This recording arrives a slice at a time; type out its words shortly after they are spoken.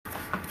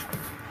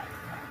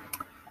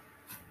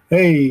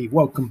Hey,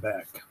 welcome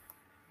back.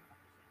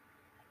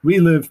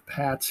 Relive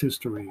Pat's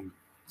history.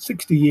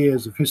 60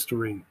 years of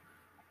history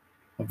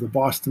of the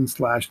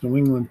Boston/New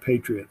England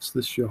Patriots.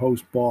 This is your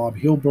host, Bob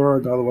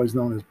Hilberg, otherwise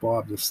known as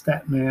Bob the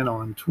Statman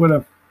on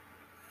Twitter.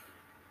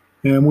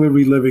 And we're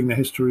reliving the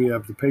history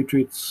of the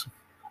Patriots.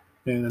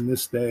 And in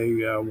this day,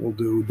 we'll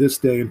do this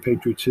day in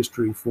Patriots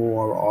history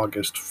for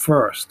August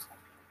 1st.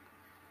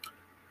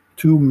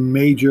 Two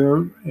major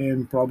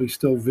and probably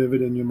still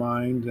vivid in your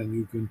mind, and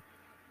you can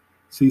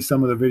see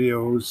some of the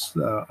videos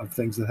of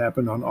things that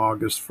happened on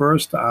August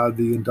 1st are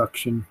the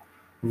induction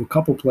of a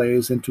couple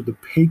players into the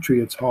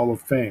Patriots Hall of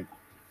Fame.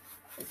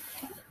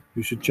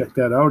 You should check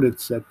that out.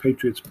 It's at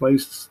Patriots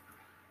Place.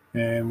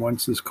 And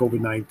once this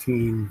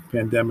COVID-19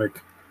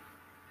 pandemic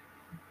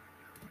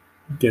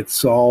gets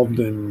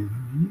solved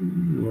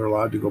and we're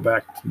allowed to go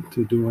back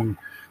to doing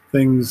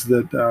things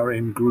that are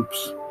in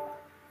groups,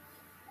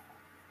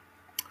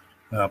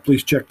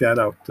 please check that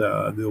out.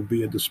 There'll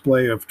be a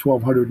display of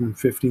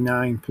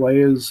 1,259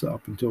 players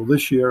up until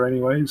this year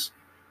anyways,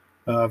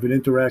 of an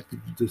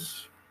interactive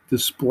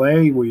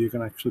display where you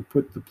can actually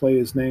put the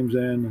players' names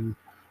in and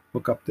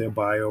look up their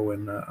bio,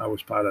 and I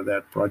was part of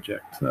that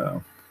project.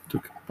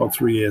 Took about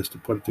 3 years to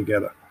put it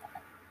together.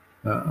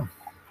 A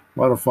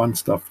lot of fun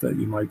stuff that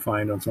you might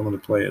find on some of the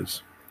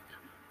players.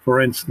 For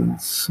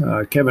instance,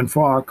 Kevin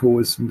Faulk, who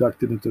was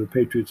inducted into the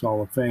Patriots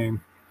Hall of Fame,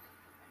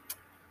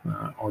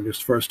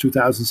 August 1st,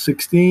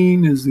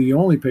 2016, is the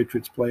only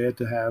Patriots player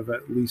to have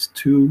at least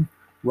 2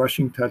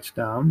 rushing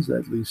touchdowns,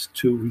 at least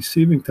 2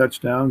 receiving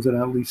touchdowns, and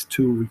at least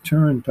 2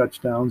 return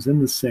touchdowns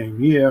in the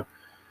same year.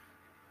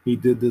 He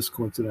did this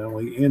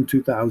coincidentally in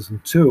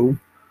 2002.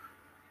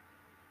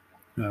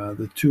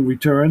 The 2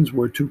 returns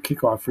were 2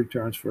 kickoff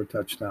returns for a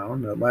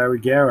touchdown. Larry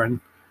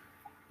Guerin,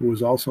 who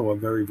was also a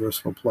very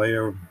versatile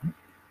player,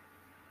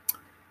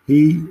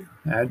 he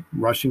had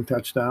rushing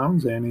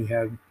touchdowns and he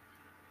had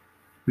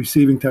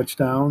receiving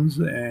touchdowns,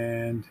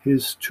 and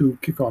his 2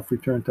 kickoff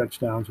return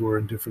touchdowns were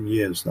in different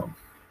years, though.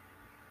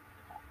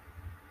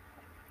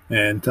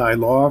 And Ty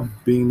Law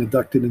being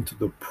inducted into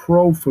the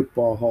Pro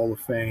Football Hall of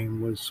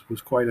Fame was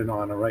quite an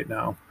honor right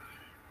now.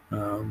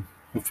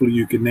 Hopefully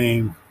you can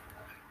name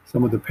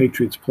some of the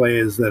Patriots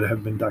players that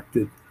have been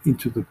inducted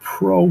into the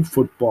Pro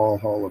Football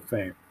Hall of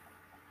Fame.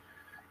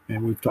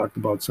 And we've talked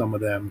about some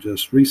of them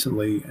just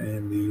recently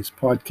in these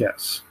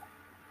podcasts.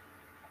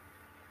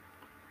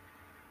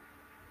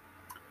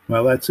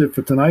 Well, that's it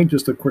for tonight.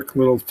 Just a quick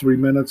little 3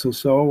 minutes or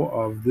so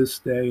of this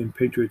day in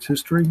Patriots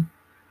history.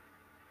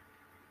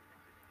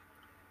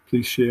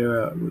 Please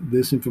share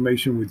this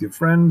information with your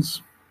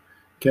friends.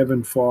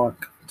 Kevin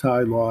Faulk,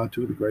 Ty Law,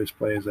 2 of the greatest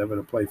players ever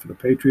to play for the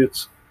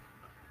Patriots,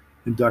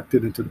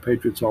 inducted into the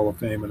Patriots Hall of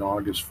Fame on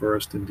August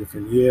 1st in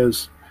different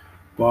years.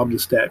 Bob the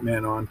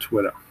Statman on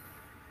Twitter.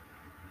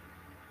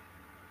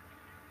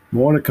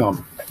 More to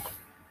come.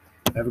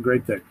 Have a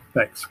great day.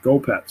 Thanks. Go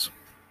Pats.